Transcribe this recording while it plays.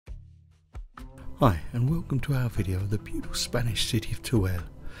Hi and welcome to our video of the beautiful Spanish city of Teruel.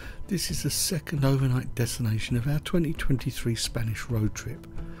 This is the second overnight destination of our 2023 Spanish road trip.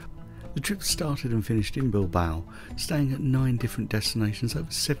 The trip started and finished in Bilbao, staying at 9 different destinations over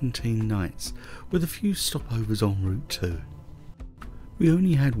 17 nights, with a few stopovers en route too. We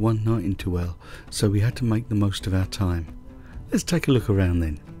only had one night in Teruel, so we had to make the most of our time. Let's take a look around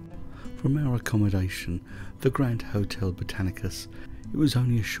then. From our accommodation, the Grand Hotel Botanicus, it was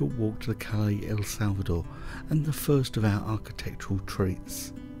only a short walk to the Calle El Salvador and the first of our architectural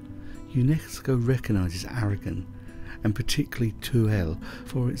treats. UNESCO recognises Aragon, and particularly Teruel,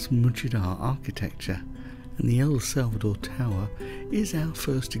 for its Mudejar architecture, and the El Salvador Tower is our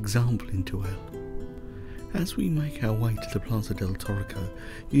first example in Teruel. As we make our way to the Plaza del Torico,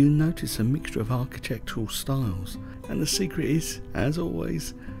 you notice a mixture of architectural styles, and the secret is, as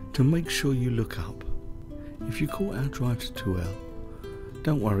always, to make sure you look up. If you caught our drive to Teruel,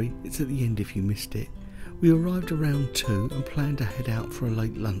 don't worry, it's at the end if you missed it. We arrived around 2 and planned to head out for a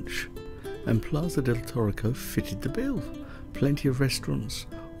late lunch. And Plaza del Torico fitted the bill. Plenty of restaurants.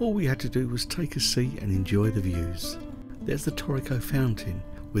 All we had to do was take a seat and enjoy the views. There's the Torico fountain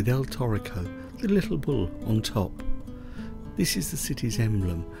with El Torico, the little bull, on top. This is the city's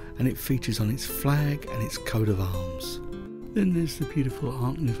emblem and it features on its flag and its coat of arms. Then there's the beautiful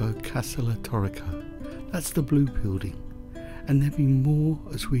Art Nouveau Calle Torico. That's the blue building. And there'll be more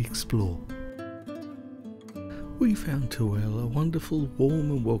as we explore. We found Teruel a wonderful, warm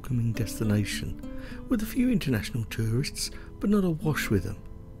and welcoming destination, with a few international tourists, but not awash with them.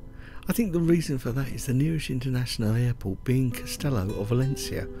 I think the reason for that is the nearest international airport being Castello or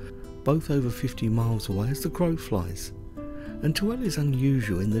Valencia, both over 50 miles away as the crow flies. And Teruel is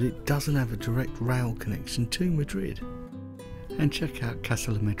unusual in that it doesn't have a direct rail connection to Madrid. And check out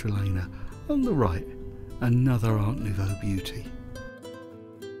Casa La Madrilena on the right. Another Art Nouveau beauty.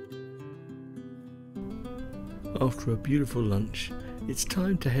 After a beautiful lunch, it's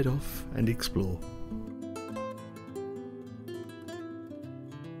time to head off and explore.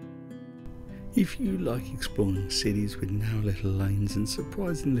 If you like exploring cities with narrow little lanes and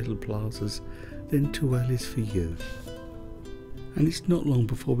surprising little plazas, then Teruel is for you. And it's not long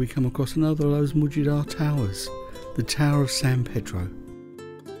before we come across another of those Mudejar towers, the Tower of San Pedro.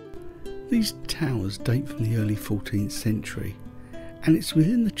 These towers date from the early 14th century, and it's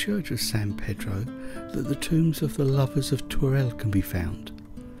within the church of San Pedro that the tombs of the lovers of Teruel can be found.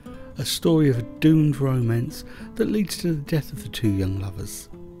 A story of a doomed romance that leads to the death of the two young lovers.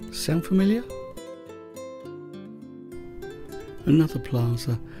 Sound familiar? Another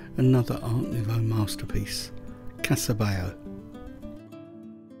plaza, another Art Nouveau masterpiece, Casa Bayo.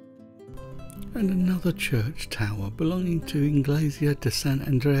 And another church tower belonging to Iglesia de San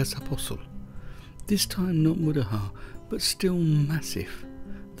Andrés Apóstol. This time not Mudejar, but still massive.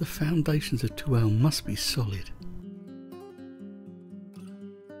 The foundations of Teruel must be solid.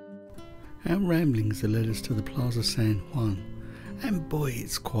 Our ramblings have led us to the Plaza San Juan, and boy,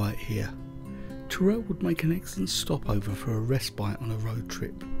 it's quiet here. Teruel would make an excellent stopover for a respite on a road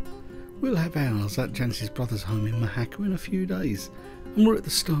trip. We'll have ours at Janice's brother's home in Oaxaca in a few days, and we're at the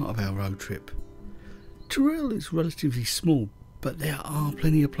start of our road trip. Teruel is relatively small, but there are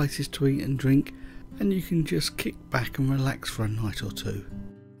plenty of places to eat and drink, and you can just kick back and relax for a night or two.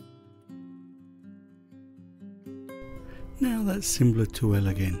 Now that's similar to Teruel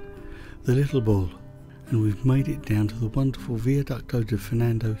again, the little bull, and we've made it down to the wonderful Viaducto de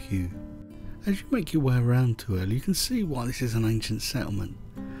Fernando hue. As you make your way around Teruel, you can see why this is an ancient settlement.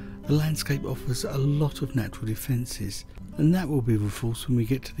 The landscape offers a lot of natural defences, and that will be reinforced when we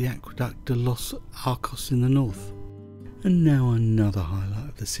get to the Aqueduct de los Arcos in the north. And now another highlight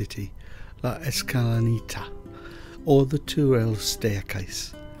of the city, La Escalinata, or the Teruel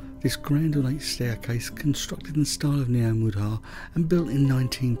staircase. This grand ornate staircase, constructed in the style of Neo-Mudejar and built in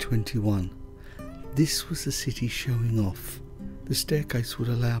 1921. This was the city showing off. The staircase would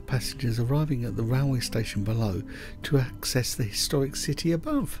allow passengers arriving at the railway station below to access the historic city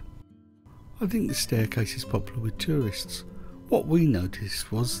above. I think the staircase is popular with tourists. What we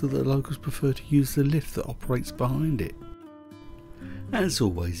noticed was that the locals prefer to use the lift that operates behind it. As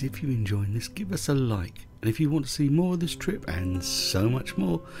always, if you're enjoying this, give us a like, and if you want to see more of this trip and so much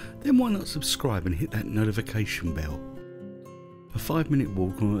more, then why not subscribe and hit that notification bell. A 5-minute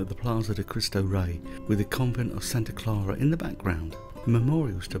walk on at the Plaza de Cristo Rey with the convent of Santa Clara in the background. The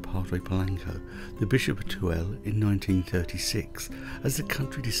memorials to Padre Polanco, the Bishop of Teruel, in 1936, as the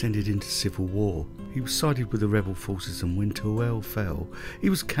country descended into civil war. He was sided with the rebel forces, and when Teruel fell, he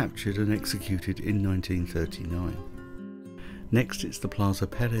was captured and executed in 1939. Next it's the Plaza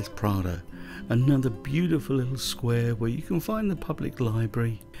Pérez Prado, another beautiful little square where you can find the public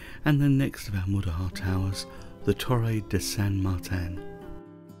library, and the next of our Mudejar towers, the Torre de San Martin.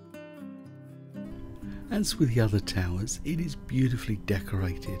 As with the other towers, it is beautifully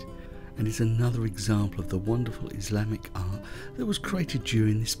decorated and is another example of the wonderful Islamic art that was created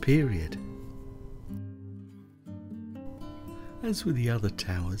during this period. As with the other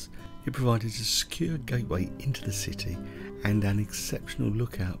towers, it provided a secure gateway into the city and an exceptional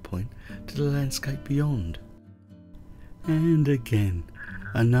lookout point to the landscape beyond. And again,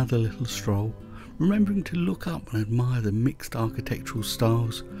 another little stroll, remembering to look up and admire the mixed architectural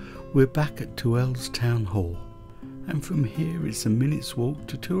styles. We're back at Teruel's Townhall, and from here it's a minute's walk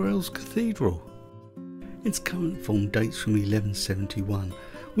to Teruel's Cathedral. Its current form dates from 1171,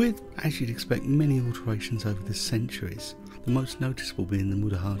 with, as you'd expect, many alterations over the centuries, the most noticeable being the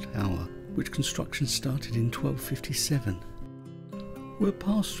Mudejar Tower, which construction started in 1257. We'll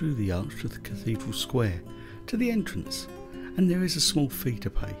pass through the arch of the Cathedral Square to the entrance, and there is a small fee to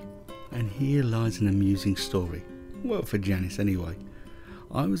pay. And here lies an amusing story, well for Janice anyway.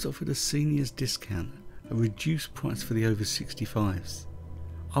 I was offered a senior's discount, a reduced price for the over 65s.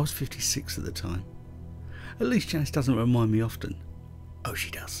 I was 56 at the time. At least Janice doesn't remind me often. Oh,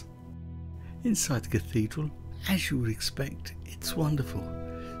 she does. Inside the cathedral, as you would expect, it's wonderful.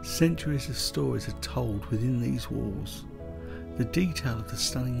 Centuries of stories are told within these walls. The detail of the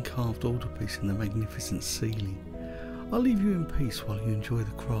stunning carved altarpiece and the magnificent ceiling. I'll leave you in peace while you enjoy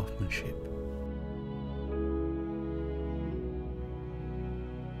the craftsmanship.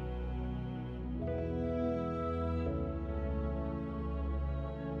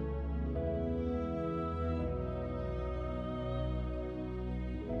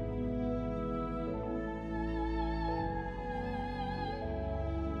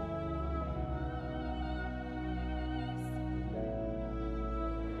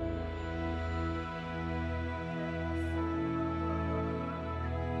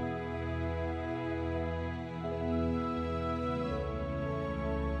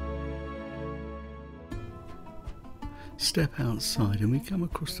 Step outside and we come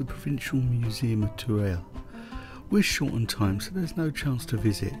across the Provincial Museum of Teruel. We're short on time, so there's no chance to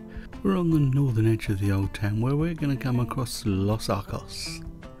visit. We're on the northern edge of the old town where we're going to come across Los Arcos.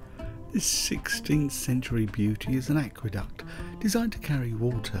 This 16th century beauty is an aqueduct designed to carry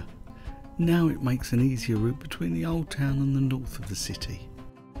water. Now it makes an easier route between the old town and the north of the city.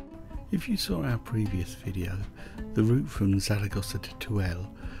 If you saw our previous video, the route from Zaragoza to Teruel,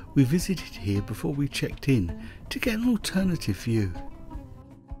 we visited here before we checked in to get an alternative view.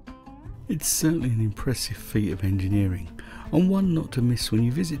 It's certainly an impressive feat of engineering, and one not to miss when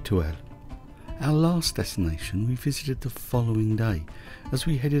you visit Teruel. Our last destination we visited the following day as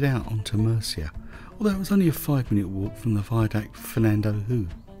we headed out onto Murcia, although it was only a 5-minute walk from the Viaducto Fernando.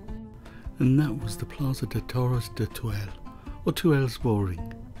 And that was the Plaza de Toros de Teruel, or Teruel's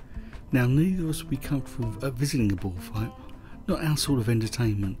Bullring. Now neither of us would be comfortable at visiting a bullfight, not our sort of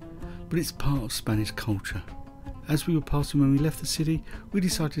entertainment, but it's part of Spanish culture. As we were passing when we left the city, we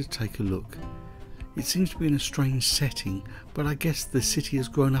decided to take a look. It seems to be in a strange setting, but I guess the city has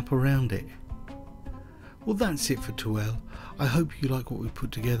grown up around it. Well, that's it for Teruel. I hope you like what we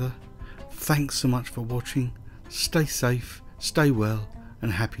put together. Thanks so much for watching. Stay safe, stay well,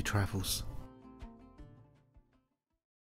 and happy travels.